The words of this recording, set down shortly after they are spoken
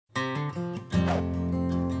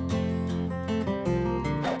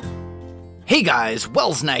Hey guys,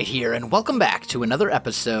 Welsknight here, and welcome back to another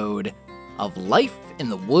episode of Life in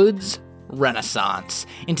the Woods Renaissance.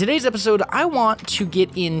 In today's episode, I want to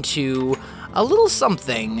get into a little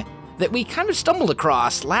something that we kind of stumbled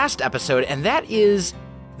across last episode, and that is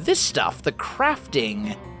this stuff, the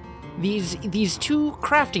crafting. These two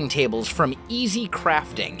crafting tables from Easy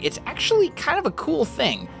Crafting. It's actually kind of a cool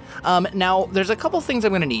thing. Now, there's a couple things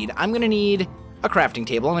I'm going to need. I'm going to need a crafting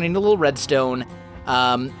table. I'm going to need a little redstone.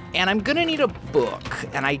 And I'm gonna need a book,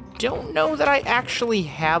 and I don't know that I actually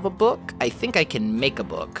have a book. I think I can make a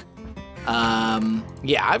book.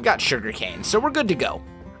 Yeah, I've got sugarcane, so we're good to go.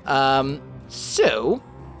 So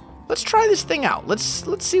let's try this thing out. Let's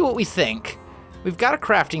see what we think. We've got a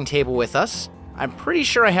crafting table with us. I'm pretty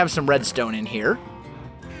sure I have some redstone in here.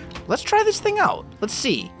 Let's try this thing out. Let's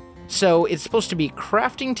see. So it's supposed to be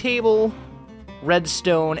crafting table,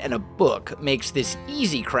 redstone, and a book makes this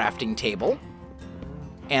easy crafting table.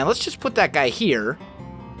 And let's just put that guy here,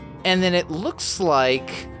 and then it looks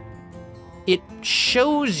like it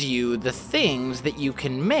shows you the things that you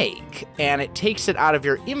can make, and it takes it out of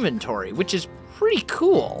your inventory, which is pretty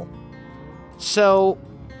cool. So,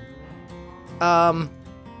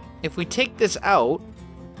 if we take this out,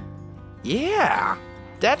 yeah,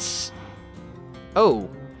 that's, oh,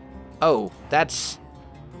 that's,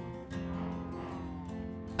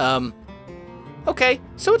 okay,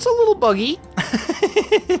 so it's a little buggy.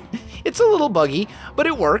 It's a little buggy, but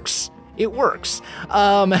it works. It works.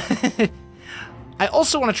 I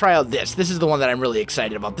also want to try out this. This is the one that I'm really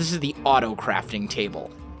excited about. This is the auto crafting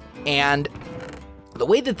table. And the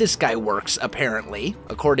way that this guy works, apparently,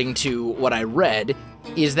 according to what I read,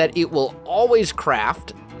 is that it will always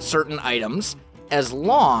craft certain items as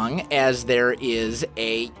long as there is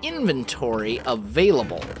a inventory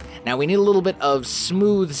available. Now, we need a little bit of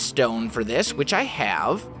smooth stone for this, which I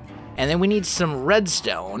have. And then we need some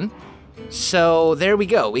redstone. So there we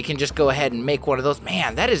go. We can just go ahead and make one of those.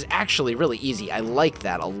 Man, that is actually really easy. I like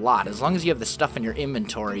that a lot. As long as you have the stuff in your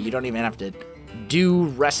inventory, you don't even have to do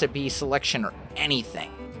recipe selection or anything.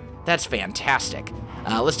 That's fantastic.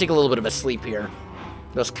 Let's take a little bit of a sleep here.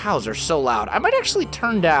 Those cows are so loud. I might actually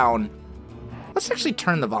turn down... Let's actually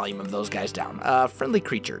turn the volume of those guys down. Friendly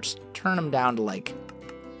creatures. Turn them down to like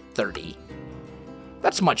 30.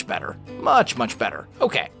 That's much better. Much, much better.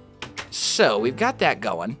 Okay. So, we've got that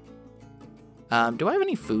going. Do I have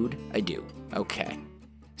any food? I do. Okay.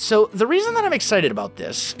 So, the reason that I'm excited about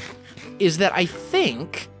this is that I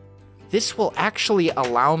think this will actually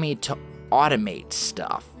allow me to automate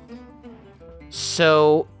stuff.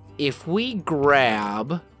 So, if we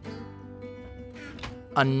grab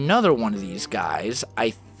another one of these guys, I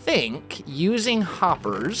think using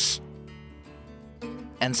hoppers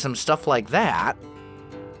and some stuff like that,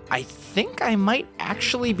 I think I might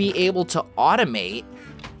actually be able to automate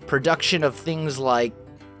production of things like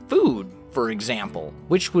food, for example,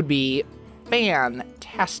 which would be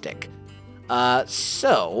fantastic.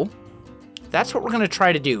 So that's what we're going to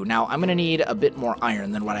try to do. Now, I'm going to need a bit more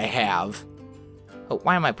iron than what I have. Oh,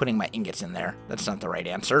 why am I putting my ingots in there? That's not the right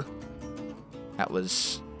answer. That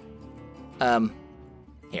was,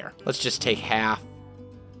 here, let's just take half,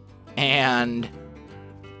 and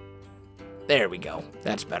there we go.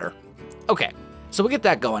 That's better. Okay, so we'll get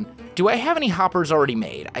that going. Do I have any hoppers already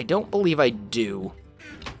made? I don't believe I do.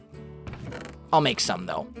 I'll make some,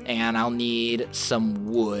 though, and I'll need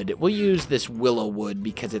some wood. We'll use this willow wood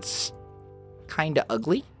because it's kind of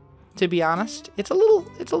ugly, to be honest. It's a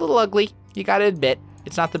little ugly. You gotta admit,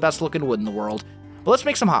 it's not the best looking wood in the world. But let's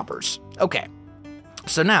make some hoppers. Okay,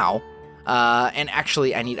 so now, and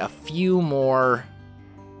actually I need a few more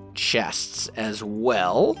chests as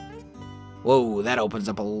well. Whoa, that opens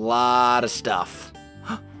up a lot of stuff.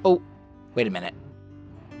 Oh, wait a minute.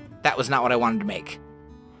 That was not what I wanted to make.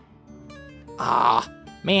 Ah,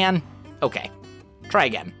 man. Okay, try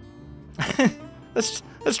again. Let's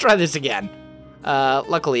try this again.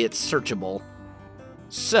 Luckily, it's searchable.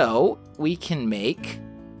 So, we can make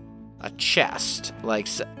a chest, like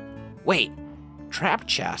so. Wait, trap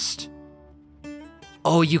chest.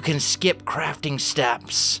 Oh, you can skip crafting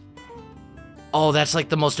steps. Oh, that's like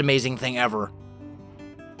the most amazing thing ever.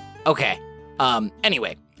 Okay,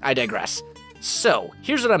 anyway, I digress. So,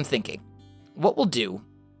 here's what I'm thinking. What we'll do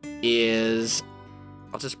is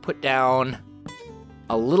I'll just put down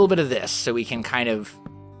a little bit of this so we can kind of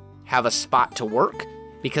have a spot to work,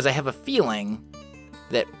 because I have a feeling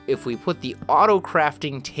that if we put the auto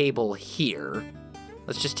crafting table here,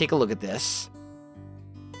 let's just take a look at this.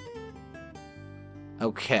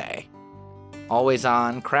 Okay. Always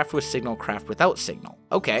on, craft with signal, craft without signal.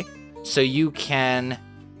 Okay, so you can...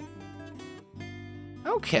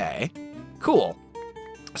 Okay, cool.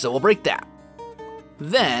 So we'll break that.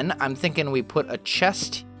 Then I'm thinking we put a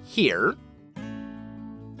chest here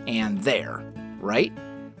and there, right?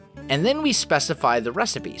 And then we specify the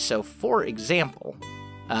recipe. So for example,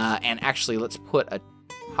 and actually let's put a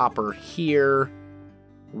hopper here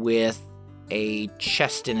with a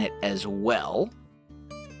chest in it as well.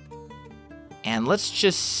 And let's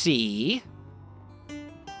just see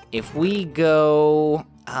if we go,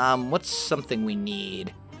 what's something we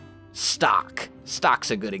need? Stock. Stock's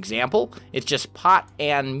a good example. It's just pot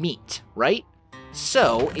and meat, right?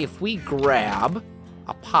 So if we grab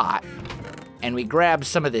a pot and we grab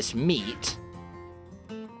some of this meat,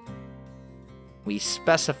 we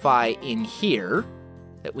specify in here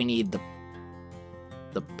that we need the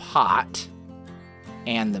pot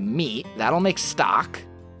and the meat. That'll make stock,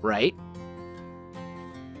 right?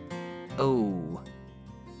 Oh.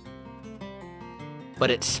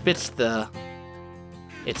 But it spits the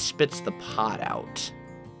pot out,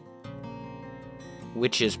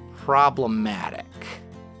 which is problematic.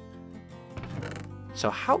 So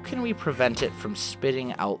how can we prevent it from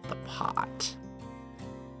spitting out the pot?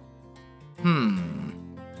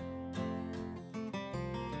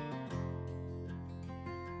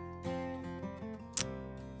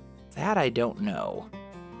 That I don't know.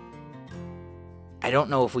 I don't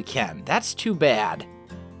know if we can. That's too bad.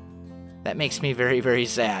 That makes me very, very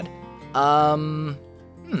sad. I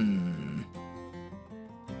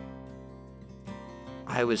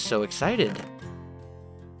was so excited.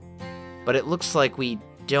 But it looks like we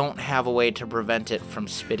don't have a way to prevent it from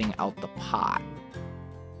spitting out the pot.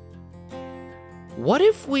 What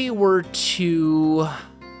if we were to...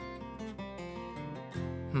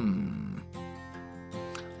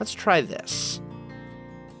 Let's try this.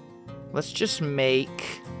 Let's just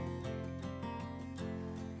make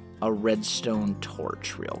a redstone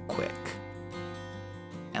torch real quick.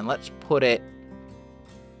 And let's put it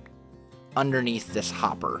underneath this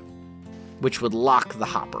hopper, which would lock the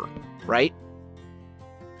hopper, right?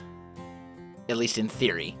 At least in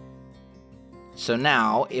theory. So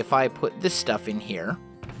now, if I put this stuff in here,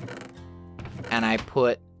 and I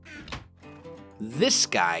put this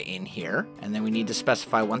guy in here, and then we need to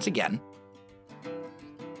specify once again.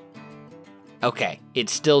 Okay, it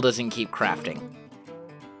still doesn't keep crafting.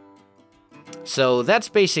 So that's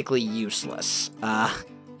basically useless.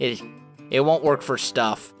 It won't work for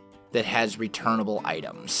stuff that has returnable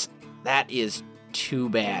items. That is too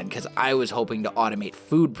bad, because I was hoping to automate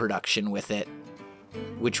food production with it,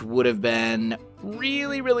 which would have been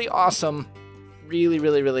really, really awesome. Really,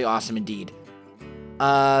 really, really awesome indeed.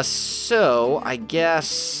 So I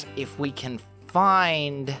guess if we can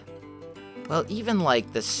find... Well, even,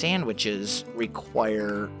 like, the sandwiches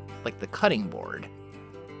require, like, the cutting board.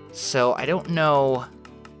 So I don't know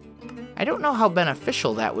how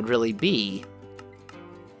beneficial that would really be.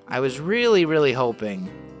 I was really, really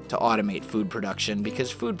hoping to automate food production,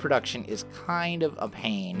 because food production is kind of a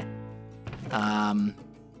pain.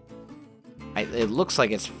 It looks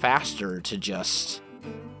like it's faster to just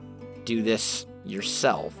do this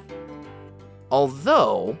yourself.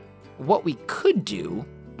 Although, what we could do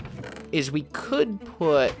is we could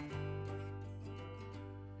put...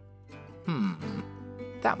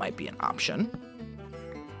 That might be an option.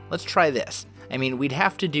 Let's try this. I mean, we'd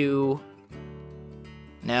have to do...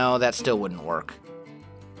 No, that still wouldn't work.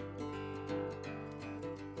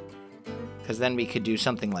 Because then we could do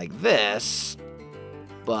something like this.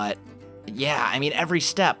 But, yeah, I mean, every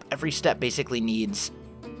step basically needs...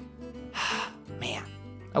 Man.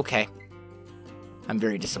 Okay. I'm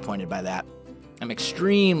very disappointed by that. I'm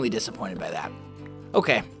extremely disappointed by that.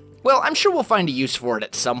 Okay. Well, I'm sure we'll find a use for it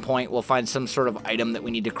at some point. We'll find some sort of item that we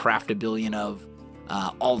need to craft a billion of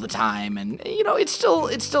all the time. And, you know, it's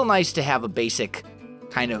still nice to have a basic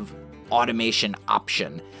kind of automation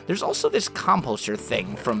option. There's also this composter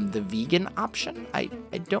thing from the vegan option. I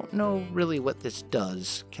don't know really what this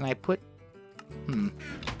does. Can I put...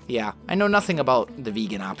 Yeah, I know nothing about the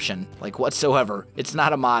vegan option, like, whatsoever. It's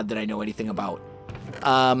not a mod that I know anything about.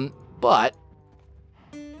 But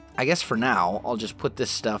I guess for now, I'll just put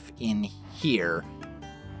this stuff in here.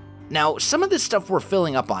 Now, some of this stuff we're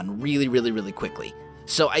filling up on really, really, really quickly.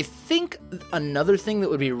 So I think another thing that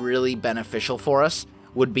would be really beneficial for us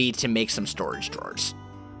would be to make some storage drawers.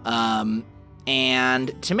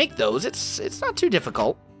 And to make those, it's not too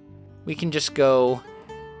difficult. We can just go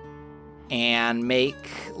and make,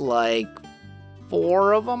 like,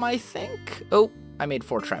 4 of them, I think. Oh, I made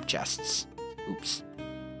 4 trap chests. Oops.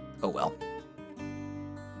 Oh, well.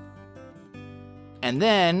 And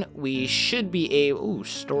then we should be able... Ooh,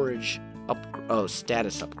 storage up... Oh,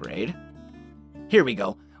 status upgrade. Here we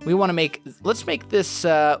go. We want to make... Let's make this...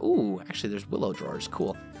 Ooh, actually, there's willow drawers.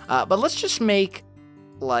 Cool. But let's just make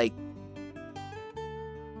like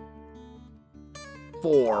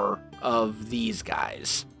 4 of these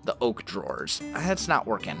guys, the oak drawers. That's not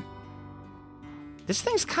working. This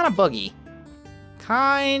thing's kind of buggy.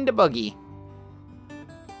 Kinda buggy.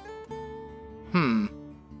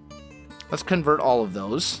 Let's convert all of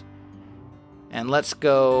those. And let's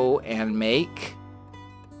go and make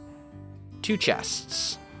 2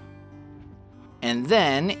 chests. And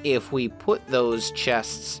then if we put those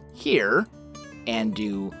chests here and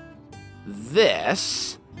do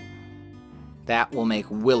this, that will make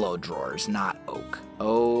willow drawers, not oak.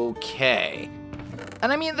 Okay.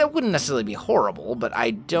 And I mean, that wouldn't necessarily be horrible, but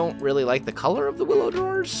I don't really like the color of the willow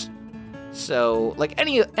drawers. So, like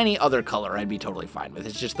any other color, I'd be totally fine with.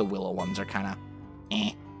 It's just the willow ones are kind of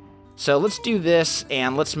eh. So let's do this,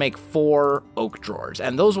 and let's make 4 oak drawers.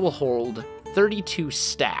 And those will hold 32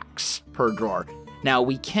 stacks per drawer. Now,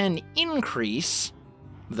 we can increase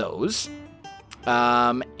those.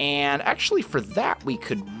 And actually, for that, we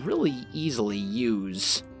could really easily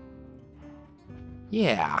use...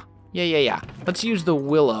 Yeah. Let's use the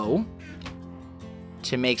willow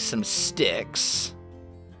to make some sticks.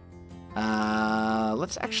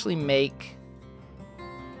 Let's actually make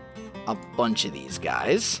a bunch of these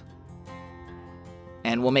guys.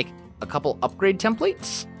 And we'll make a couple upgrade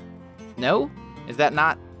templates. No? Is that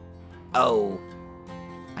not? Oh,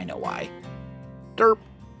 I know why. Derp.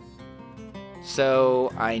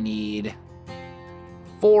 So I need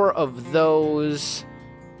 4 of those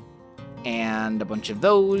and a bunch of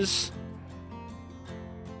those.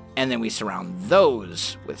 And then we surround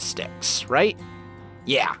those with sticks, right?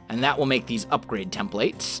 Yeah, and that will make these upgrade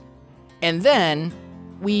templates. And then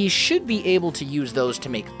we should be able to use those to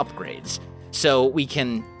make upgrades. So we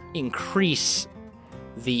can increase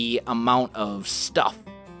the amount of stuff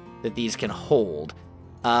that these can hold.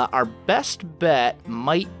 Our best bet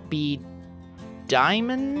might be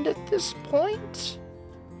diamond at this point.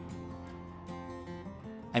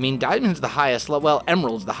 I mean, diamond's the highest level. Well,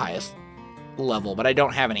 emerald's the highest level, but I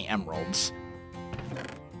don't have any emeralds.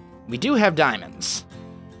 We do have diamonds.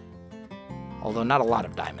 Although not a lot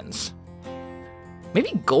of diamonds.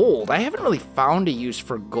 Maybe gold. I haven't really found a use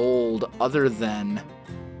for gold other than...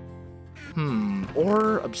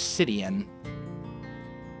 or obsidian.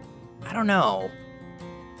 I don't know.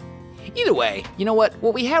 Either way, you know what?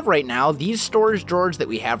 What we have right now, these storage drawers that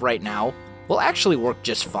we have right now, will actually work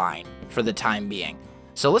just fine for the time being.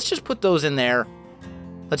 So let's just put those in there.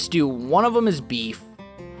 Let's do one of them as beef,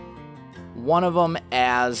 one of them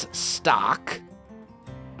as stock,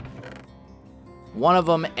 one of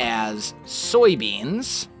them as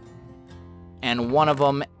soybeans, and one of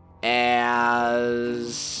them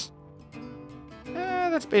as...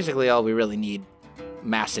 that's basically all we really need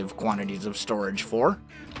massive quantities of storage for.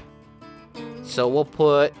 So we'll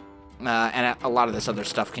put... and a lot of this other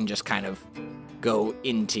stuff can just kind of go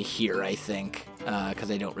into here, I think,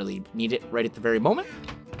 because I don't really need it right at the very moment.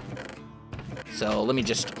 So let me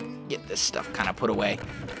just get this stuff kind of put away.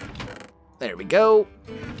 There we go.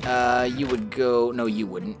 You would go... No, you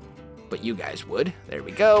wouldn't. But you guys would. There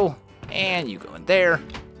we go. And you go in there.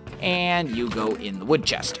 And you go in the wood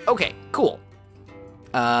chest. Okay, cool.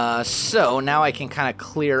 So now I can kind of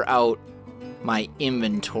clear out my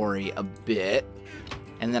inventory a bit.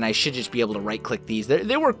 And then I should just be able to right-click these.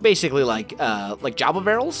 They work basically like Java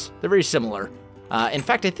barrels. They're very similar. In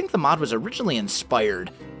fact, I think the mod was originally inspired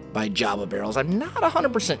by Java barrels. I'm not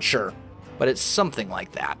 100% sure, but it's something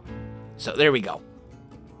like that. So there we go.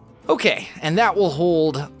 Okay, and that will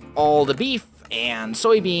hold all the beef and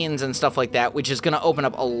soybeans and stuff like that, which is going to open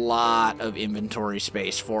up a lot of inventory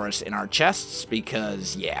space for us in our chests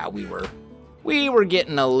because, yeah, we were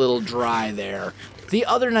getting a little dry there. The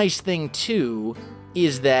other nice thing, too,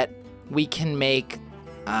 is that we can make,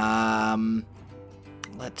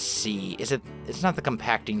 let's see, it's not the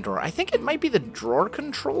compacting drawer. I think it might be the drawer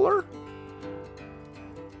controller,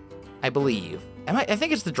 I believe. I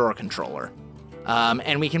think it's the drawer controller.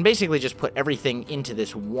 And we can basically just put everything into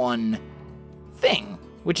this one thing,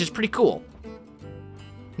 which is pretty cool.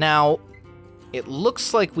 Now, it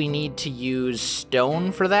looks like we need to use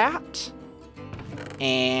stone for that.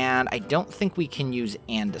 And I don't think we can use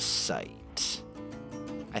andesite.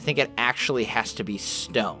 I think it actually has to be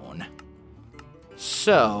stone.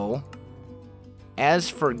 So, as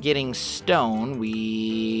for getting stone,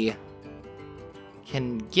 we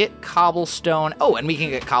can get cobblestone. Oh, and we can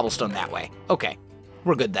get cobblestone that way. Okay,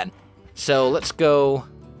 we're good then. So let's go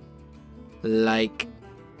like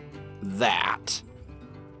that.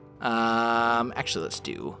 Actually, let's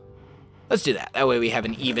do that. That way we have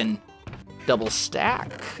an even double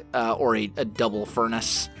stack, or a double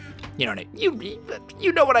furnace. You know what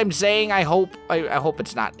you know what I'm saying. I hope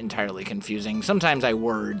it's not entirely confusing. Sometimes I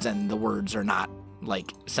words and the words are not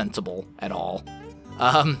like sensible at all.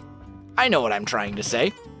 I know what I'm trying to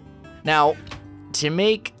say. Now, to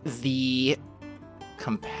make the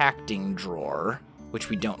compacting drawer, which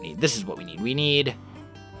we don't need, this is what we need. We need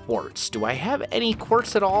quartz. Do I have any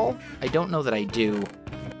quartz at all? I don't know that I do.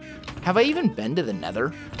 Have I even been to the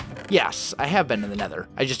Nether? Yes, I have been to the Nether.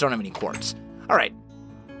 I just don't have any quartz. All right.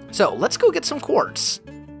 So let's go get some quartz.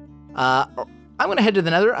 I'm going to head to the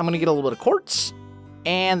Nether. I'm going to get a little bit of quartz,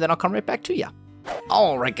 and then I'll come right back to you.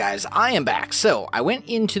 All right, guys, I am back. So I went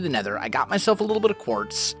into the Nether. I got myself a little bit of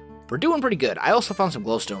quartz. We're doing pretty good. I also found some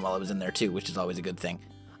glowstone while I was in there, too, which is always a good thing.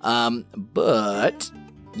 But,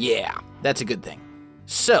 yeah, that's a good thing.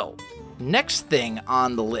 So, next thing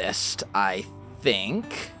on the list, I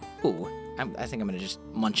think... Ooh, I think I'm going to just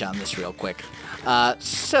munch on this real quick.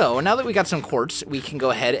 So, now that we got some quartz, we can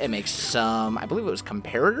go ahead and make some, I believe it was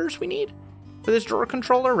comparators we need for this drawer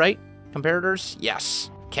controller, right? Comparators? Yes.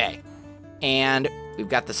 Okay. And we've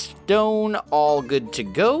got the stone all good to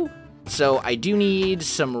go. So, I do need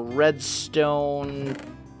some redstone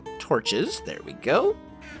torches. There we go.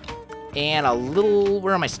 And a little,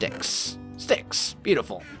 where are my sticks? Sticks.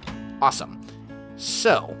 Beautiful. Awesome.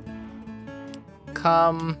 So,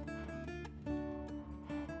 comparator.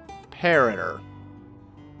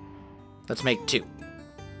 Let's make 2.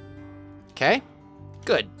 Okay,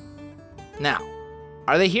 good. Now,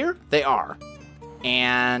 are they here? They are.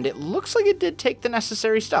 And it looks like it did take the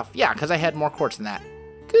necessary stuff. Yeah, because I had more quartz than that.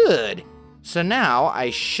 Good. So now I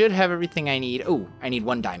should have everything I need. Oh, I need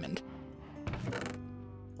 1 diamond.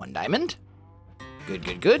 1 diamond. Good,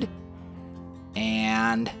 good, good.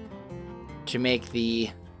 And to make the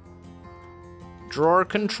drawer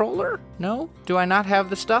controller? No? Do I not have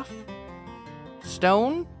the stuff?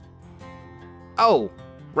 Stone? Oh,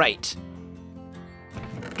 right.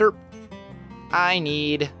 Derp. I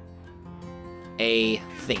need a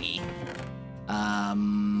thingy.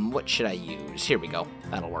 What should I use? Here we go.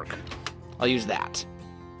 That'll work. I'll use that.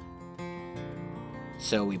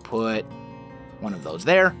 So we put one of those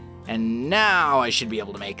there, and now I should be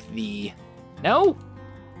able to make the... No?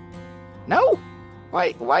 No?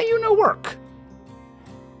 Why you no work?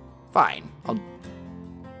 Fine.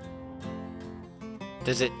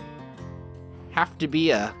 Does it have to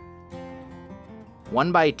be a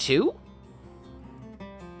 1x2?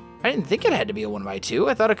 I didn't think it had to be a 1x2.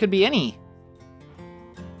 I thought it could be any.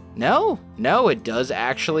 No, it does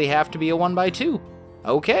actually have to be a 1x2.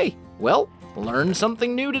 Okay, well, learned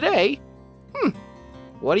something new today.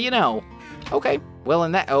 What do you know? Okay, well,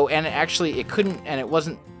 and actually, it couldn't, and it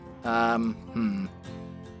wasn't,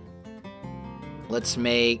 Let's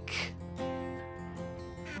make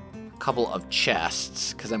a couple of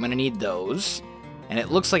chests, because I'm going to need those. And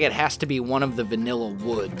it looks like it has to be one of the vanilla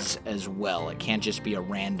woods as well. It can't just be a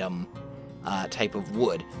random type of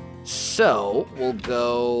wood. So, we'll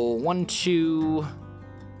go 1, 2...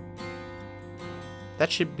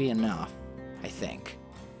 That should be enough, I think.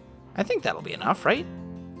 I think that'll be enough, right?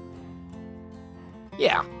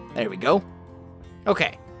 Yeah, there we go.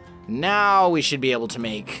 Okay, now we should be able to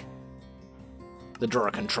make the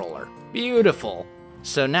drawer controller. Beautiful.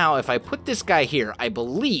 So now if I put this guy here, I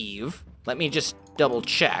believe, let me just double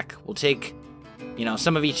check. We'll take,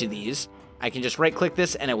 some of each of these. I can just right click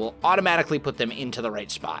this and it will automatically put them into the right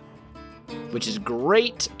spot, which is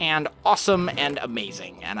great and awesome and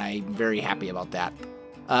amazing. And I'm very happy about that.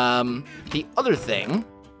 The other thing,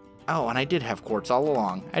 oh, and I did have quartz all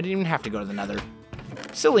along. I didn't even have to go to the Nether.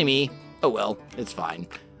 Silly me. Oh well, it's fine.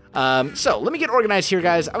 So let me get organized here,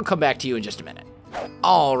 guys. I'll come back to you in just a minute.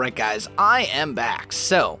 All right, guys, I am back.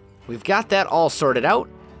 So we've got that all sorted out.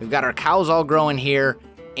 We've got our cows all growing here.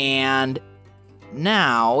 And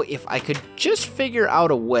now if I could just figure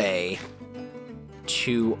out a way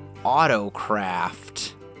to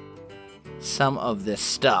auto-craft some of this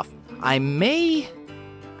stuff.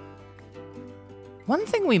 One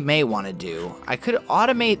thing we may want to do, I could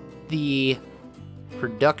automate the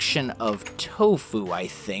production of tofu, I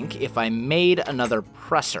think, if I made another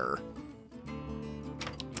presser.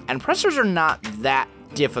 And pressers are not that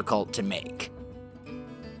difficult to make.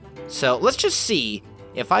 So let's just see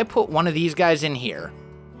if I put one of these guys in here.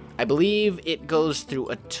 I believe it goes through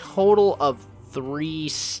a total of 3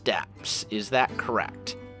 steps. Is that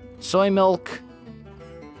correct? Soy milk,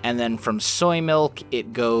 and then from soy milk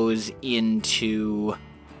it goes into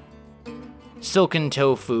silken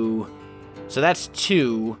tofu. So that's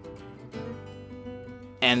 2.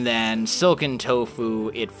 And then silken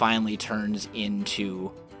tofu, it finally turns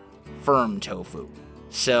into firm tofu.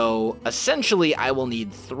 So essentially, I will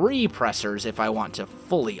need 3 pressers if I want to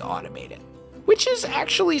fully automate it, which is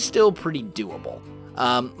actually still pretty doable.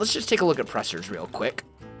 Let's just take a look at pressers real quick.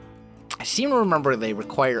 I seem to remember they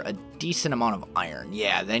require a decent amount of iron.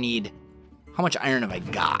 Yeah, they need... How much iron have I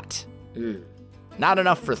got? Not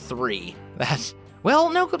enough for 3. That's...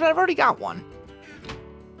 Well, no, but I've already got 1.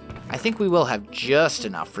 I think we will have just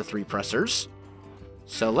enough for 3 pressers.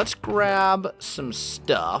 So let's grab some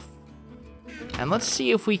stuff. And let's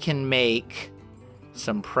see if we can make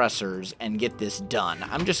some pressers and get this done.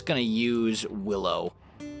 I'm just going to use willow.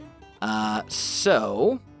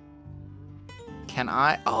 So... Can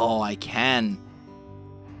I? Oh, I can.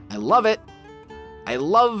 I love it. I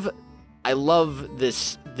love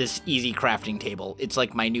this easy crafting table. It's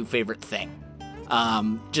like my new favorite thing.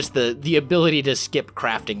 Just the ability to skip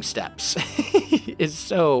crafting steps is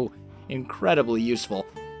so incredibly useful.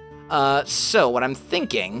 So what I'm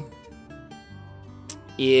thinking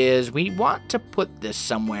is we want to put this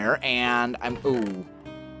somewhere, and I've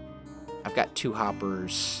got 2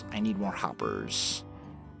 hoppers. I need more hoppers.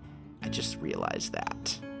 I just realized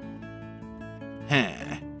that.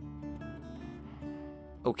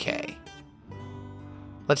 Okay.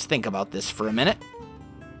 Let's think about this for a minute.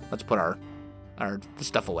 Let's put our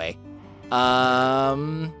stuff away.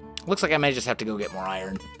 Looks like I might just have to go get more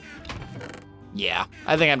iron. Yeah,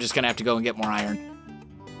 I think I'm just gonna have to go and get more iron.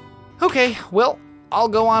 Okay, well, I'll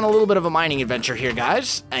go on a little bit of a mining adventure here,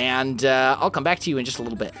 guys, and I'll come back to you in just a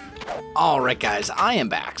little bit. All right, guys, I am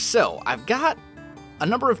back. So I've got a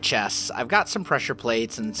number of chests. I've got some pressure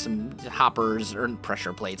plates and some hoppers, or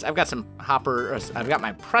pressure plates. I've got some hoppers. I've got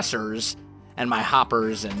my pressers and my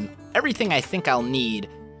hoppers and everything I think I'll need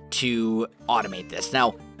to automate this.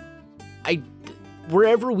 Now,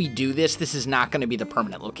 wherever we do this, this is not going to be the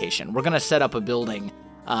permanent location. We're going to set up a building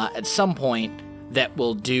at some point that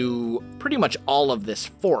will do pretty much all of this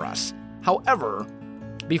for us. However,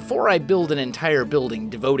 before I build an entire building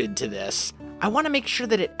devoted to this, I want to make sure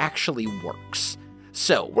that it actually works.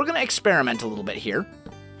 So we're going to experiment a little bit here,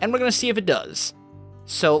 and we're going to see if it does.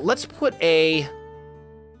 So let's put a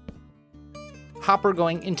hopper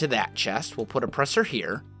going into that chest. We'll put a presser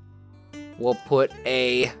here. We'll put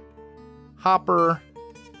a hopper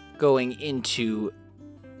going into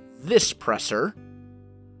this presser,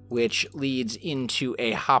 which leads into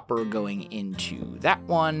a hopper going into that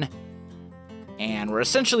one. And we're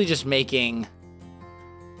essentially just making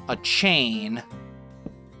a chain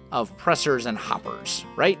of pressers and hoppers,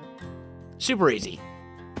 right? Super easy.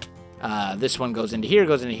 This one goes into here,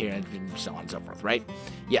 and so on and so forth, right?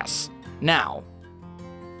 Yes. Now,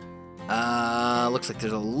 looks like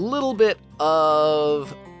there's a little bit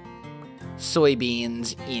of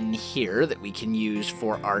soybeans in here that we can use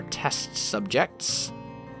for our test subjects.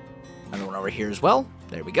 Another one over here as well.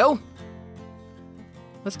 There we go.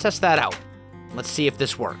 Let's test that out. Let's see if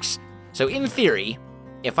this works. So in theory,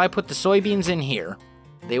 if I put the soybeans in here,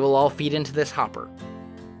 they will all feed into this hopper,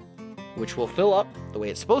 which will fill up the way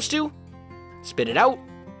it's supposed to, spit it out,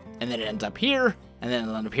 and then it ends up here, and then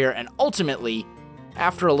it'll end up here, and ultimately,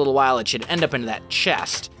 after a little while, it should end up in that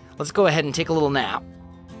chest. Let's go ahead and take a little nap.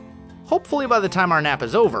 Hopefully by the time our nap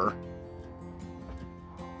is over,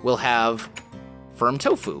 we'll have firm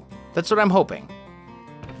tofu. That's what I'm hoping.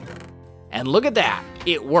 And look at that.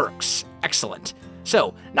 It works. Excellent.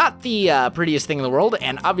 So, not the prettiest thing in the world,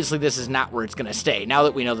 and obviously this is not where it's going to stay. Now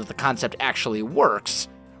that we know that the concept actually works,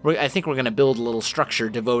 I think we're going to build a little structure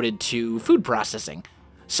devoted to food processing.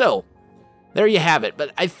 So, there you have it.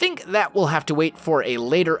 But I think that will have to wait for a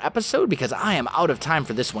later episode because I am out of time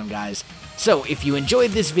for this one, guys. So, if you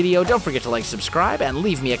enjoyed this video, don't forget to like, subscribe, and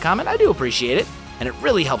leave me a comment. I do appreciate it, and it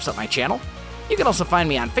really helps out my channel. You can also find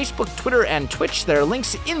me on Facebook, Twitter, and Twitch. There are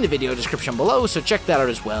links in the video description below, so check that out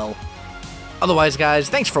as well. Otherwise, guys,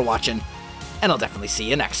 thanks for watching, and I'll definitely see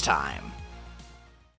you next time.